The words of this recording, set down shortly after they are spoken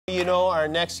You know, our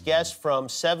next guest from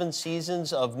 7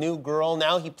 seasons of New Girl.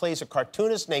 Now he plays a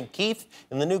cartoonist named Keith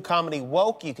in the new comedy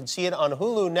Woke. You can see it on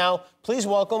Hulu now. Please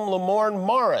welcome Lamorne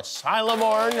Morris. Hi,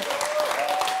 Lamorne.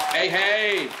 Hey,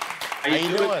 hey. How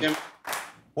you doing? Jim?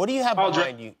 What do you have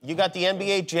behind you? You got the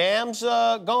NBA jams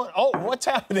going? Oh, what's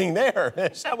happening there?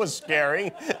 That was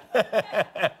scary.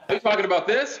 Are you talking about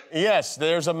this? Yes,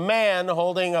 there's a man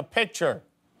holding a picture.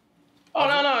 Oh,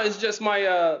 no, it's just my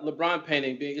LeBron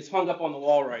painting. It's hung up on the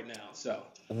wall right now, so.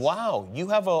 Wow, you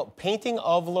have a painting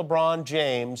of LeBron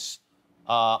James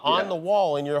on the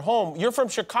wall in your home. You're from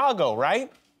Chicago,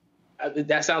 right?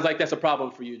 That sounds like that's a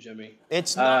problem for you, Jimmy.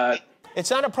 It's not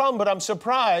a problem, but I'm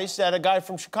surprised that a guy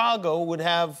from Chicago would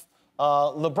have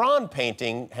LeBron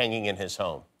painting hanging in his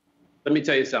home. Let me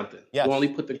tell you something. Yes. You only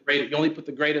put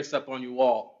the greatest up on your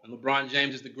wall, and LeBron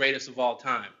James is the greatest of all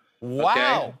time. Wow.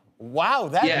 Okay? Wow,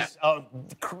 that is a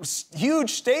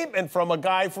huge statement from a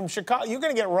guy from Chicago. You're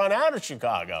going to get run out of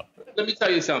Chicago. Let me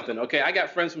tell you something, okay? I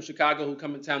got friends from Chicago who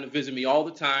come in town to visit me all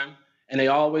the time, and they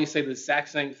always say the exact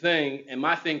same thing. And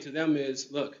my thing to them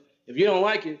is, look, if you don't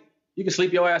like it, you can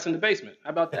sleep your ass in the basement. How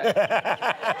about that?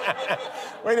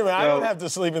 Wait a minute, I don't have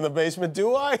to sleep in the basement,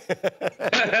 do I?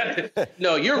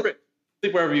 No, you're rich.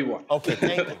 Sleep wherever you want. Okay,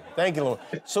 thank you. Thank you, Lamorne.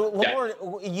 So,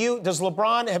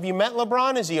 Lamorne, have you met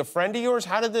LeBron? Is he a friend of yours?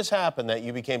 How did this happen that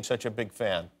you became such a big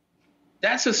fan?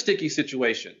 That's a sticky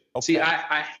situation. Okay. See,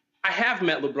 I have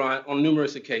met LeBron on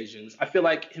numerous occasions. I feel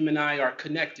like him and I are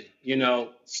connected, you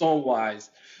know,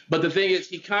 soul-wise. But the thing is,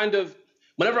 he kind of,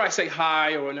 whenever I say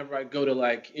hi or whenever I go to,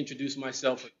 like, introduce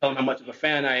myself or tell him how much of a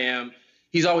fan I am,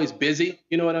 he's always busy,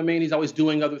 you know what I mean? He's always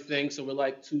doing other things, so we're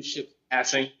like two ships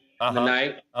passing. In the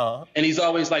night, and he's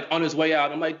always like on his way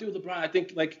out. I'm like, dude, LeBron, I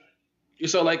think like you're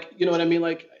so like, you know what I mean,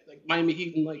 like Miami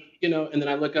Heat, and like, you know. And then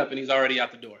I look up and he's already out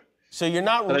the door. So you're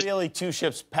not really two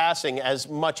ships passing as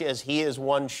much as he is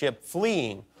one ship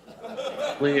fleeing.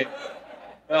 Fleeing.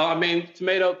 Well, I mean,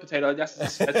 tomato, potato.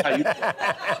 That's how you.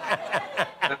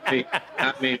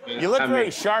 Not me. You look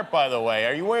very sharp, by the way.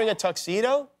 Are you wearing a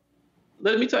tuxedo?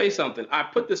 Let me tell you something. I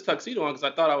put this tuxedo on because I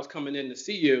thought I was coming in to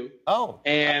see you. Oh.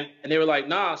 And they were like,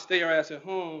 nah, stay your ass at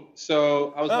home.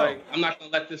 So I was like, I'm not going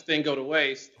to let this thing go to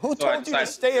waste. Who told you to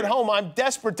stay at home? I'm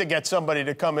desperate to get somebody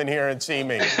to come in here and see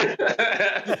me.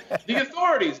 The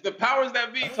authorities, the powers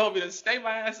that be told me to stay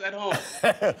my ass at home.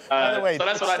 By the way, so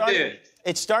that's what I did.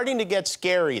 It's starting to get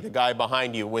scary, the guy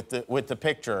behind you with the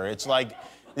picture. It's like,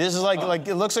 this is like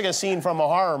it looks like a scene from a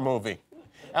horror movie.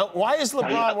 Why is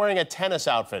LeBron wearing a tennis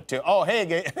outfit, too? Oh,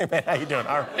 hey, man, how you doing?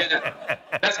 All right.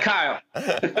 That's Kyle.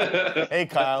 Hey,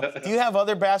 Kyle. Do you have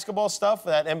other basketball stuff?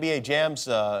 That NBA Jams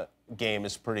game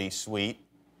is pretty sweet.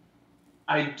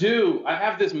 I do. I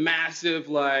have this massive,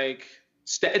 like,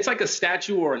 it's like a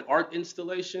statue or an art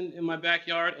installation in my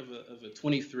backyard of a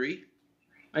 23,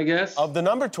 I guess. Of the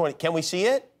number 20. Can we see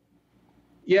it?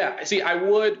 Yeah, see, I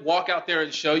would walk out there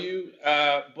and show you,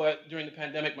 but during the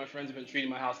pandemic, my friends have been treating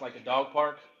my house like a dog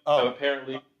park. Oh. So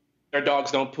apparently, their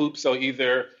dogs don't poop, so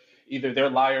either they're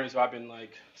liars or I've been,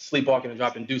 like, sleepwalking and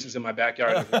dropping deuces in my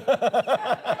backyard.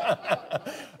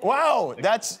 Wow,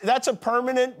 that's a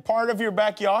permanent part of your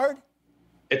backyard?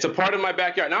 It's a part of my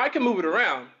backyard. Now, I can move it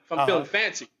around if I'm feeling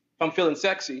fancy, if I'm feeling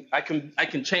sexy. I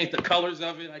can change the colors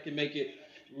of it. I can make it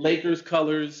Lakers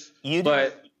colors,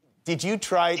 Did you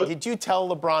tell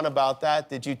LeBron about that?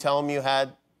 Did you tell him you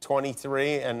had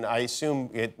 23? And I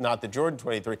assume not the Jordan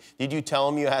 23. Did you tell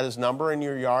him you had his number in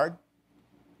your yard?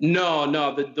 No.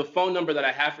 The phone number that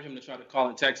I have for him to try to call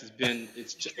and text has been, he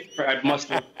must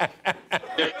have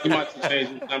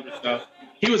changed his number. So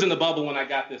he was in the bubble when I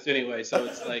got this anyway. So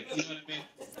it's like, you know what I mean?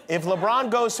 If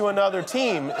LeBron goes to another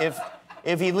team,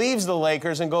 if he leaves the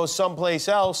Lakers and goes someplace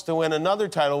else to win another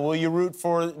title, will you root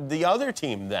for the other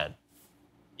team then?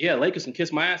 Yeah, Lakers can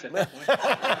kiss my ass at that point.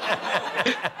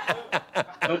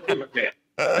 Don't give a damn.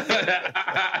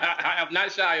 I'm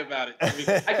not shy about it. I mean,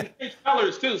 I can change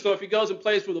colors, too. So if he goes and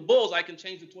plays for the Bulls, I can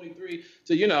change the 23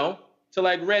 to, to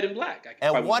like red and black.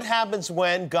 And what happens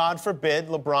when, God forbid,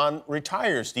 LeBron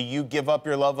retires? Do you give up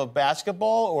your love of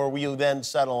basketball, or will you then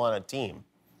settle on a team?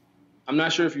 I'm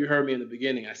not sure if you heard me in the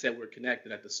beginning. I said we're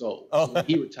connected at the soul. Oh. So when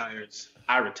he retires,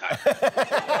 I retire.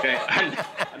 Okay?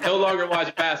 I no longer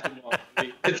watch basketball. I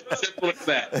mean, it's as simple as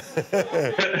that.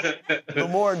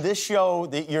 Lamorne, this show,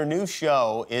 your new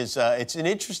show, is it's an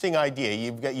interesting idea.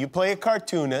 You play a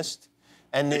cartoonist,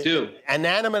 and the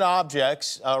inanimate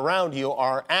objects around you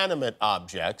are animate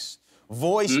objects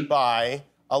voiced by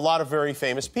a lot of very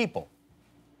famous people.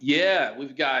 Yeah,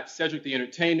 we've got Cedric the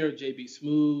Entertainer, J.B.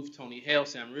 Smoove, Tony Hale,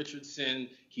 Sam Richardson,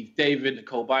 Keith David,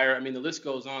 Nicole Byer. I mean, the list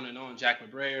goes on and on. Jack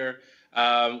McBrayer.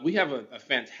 We have a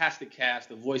fantastic cast.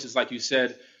 The voices, like you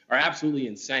said, absolutely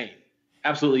insane.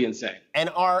 Absolutely insane. And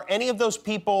are any of those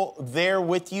people there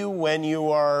with you when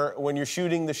you're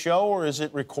shooting the show, or is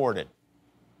it recorded?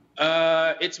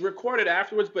 It's recorded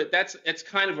afterwards, but it's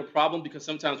kind of a problem because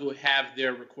sometimes we'll have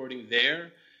their recording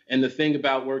there. And the thing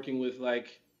about working with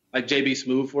like JB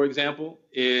Smoove, for example,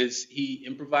 is he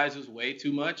improvises way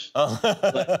too much.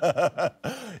 Yeah.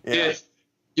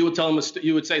 You would tell him,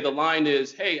 you would say the line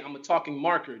is, "Hey, I'm a talking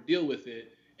marker, deal with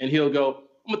it." And he'll go,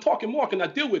 "I'm a talking marker, and I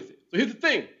deal with it. So here's the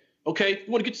thing, okay?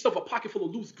 You want to get yourself a pocket full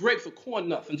of loose grapes or corn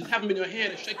nuts and just have them in your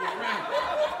hand and shake them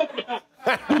around.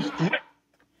 Loose grapes.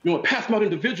 You want to pass them out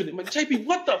individually." I'm like, JB,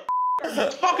 what the are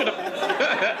you talking about?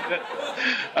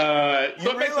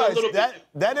 You realize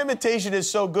that imitation is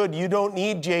so good, you don't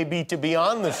need JB to be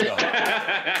on the show.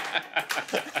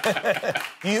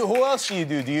 Who else do you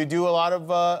do? Do you do a lot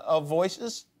of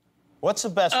voices? What's the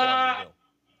best one you do?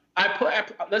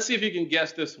 Let's see if you can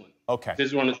guess this one. Okay. This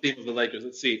is one of the themes of the Lakers.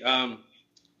 Let's see.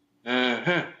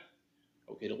 Okay,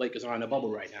 the Lakers are in the bubble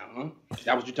right now, huh? Is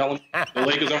that what you're telling me? The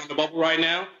Lakers are in the bubble right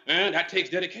now? That takes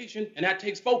dedication and that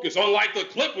takes focus. Unlike the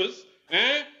Clippers,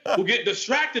 who get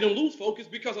distracted and lose focus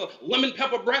because of lemon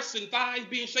pepper breasts and thighs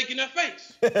being shaken in their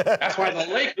face. That's why the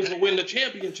Lakers will win the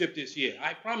championship this year.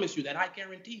 I promise you that. I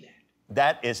guarantee that.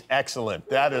 That is excellent.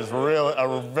 That is really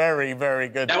a very, very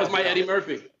good. That was my Eddie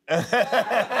Murphy.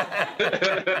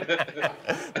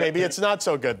 Maybe it's not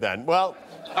so good then. Well.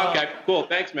 Okay, cool.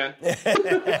 Thanks, man.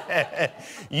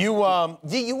 You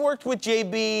worked with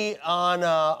JB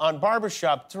on Barber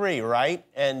Shop 3, right?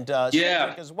 And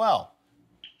Cedric as well.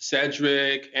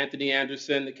 Cedric, Anthony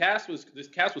Anderson. This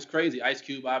cast was crazy. Ice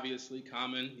Cube, obviously,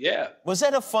 Common. Yeah. Was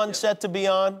that a fun set to be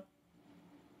on?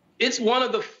 It's one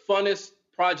of the funnest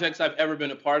projects I've ever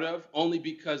been a part of, only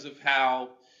because of how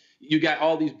you got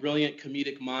all these brilliant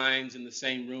comedic minds in the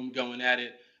same room going at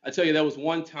it. I tell you, there was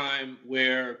one time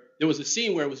where there was a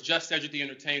scene where it was just Cedric the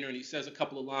Entertainer, and he says a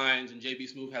couple of lines, and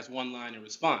JB Smoove has one line in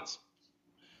response.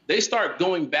 They start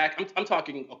going back. I'm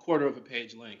talking a quarter of a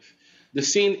page length. The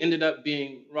scene ended up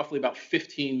being roughly about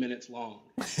 15 minutes long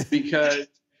because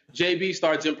JB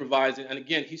starts improvising, and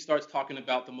again, he starts talking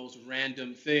about the most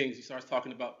random things. He starts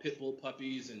talking about pit bull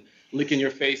puppies and licking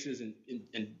your faces and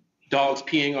dogs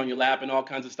peeing on your lap and all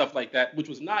kinds of stuff like that, which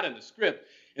was not in the script.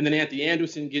 And then Anthony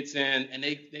Anderson gets in, and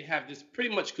they have this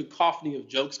pretty much cacophony of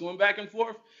jokes going back and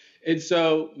forth. And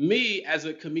so me, as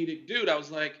a comedic dude, I was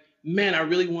like, man, I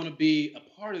really want to be a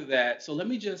part of that. So let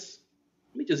me just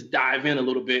dive in a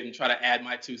little bit and try to add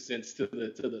my 2 cents to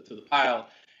the pile.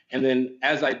 And then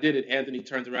as I did it, Anthony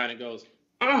turns around and goes,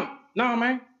 "No,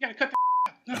 man, you gotta cut that.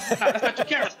 No, that's not your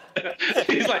character."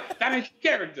 He's like, "That ain't your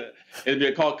character." It'd be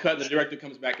a call cut, and the director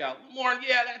comes back out. "Lamorne,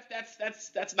 yeah,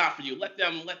 that's not for you. Let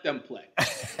them play."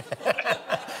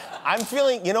 I'm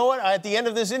feeling, you know what? At the end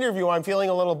of this interview, I'm feeling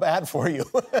a little bad for you.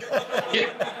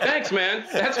 Yeah, thanks, man.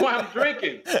 That's why I'm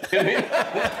drinking.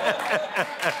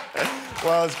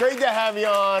 Well, it's great to have you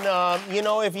on. You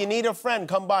know, if you need a friend,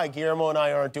 come by. Guillermo and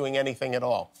I aren't doing anything at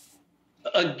all.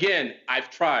 Again,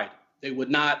 I've tried. They would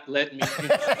not let me.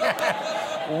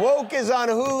 Woke is on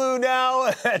Hulu now.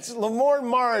 It's Lamorne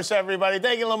Morris, everybody.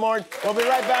 Thank you, Lamorne. We'll be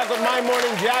right back with My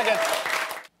Morning Jacket.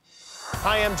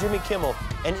 Hi, I'm Jimmy Kimmel.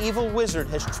 An evil wizard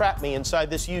has trapped me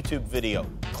inside this YouTube video.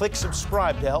 Click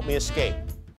subscribe to help me escape.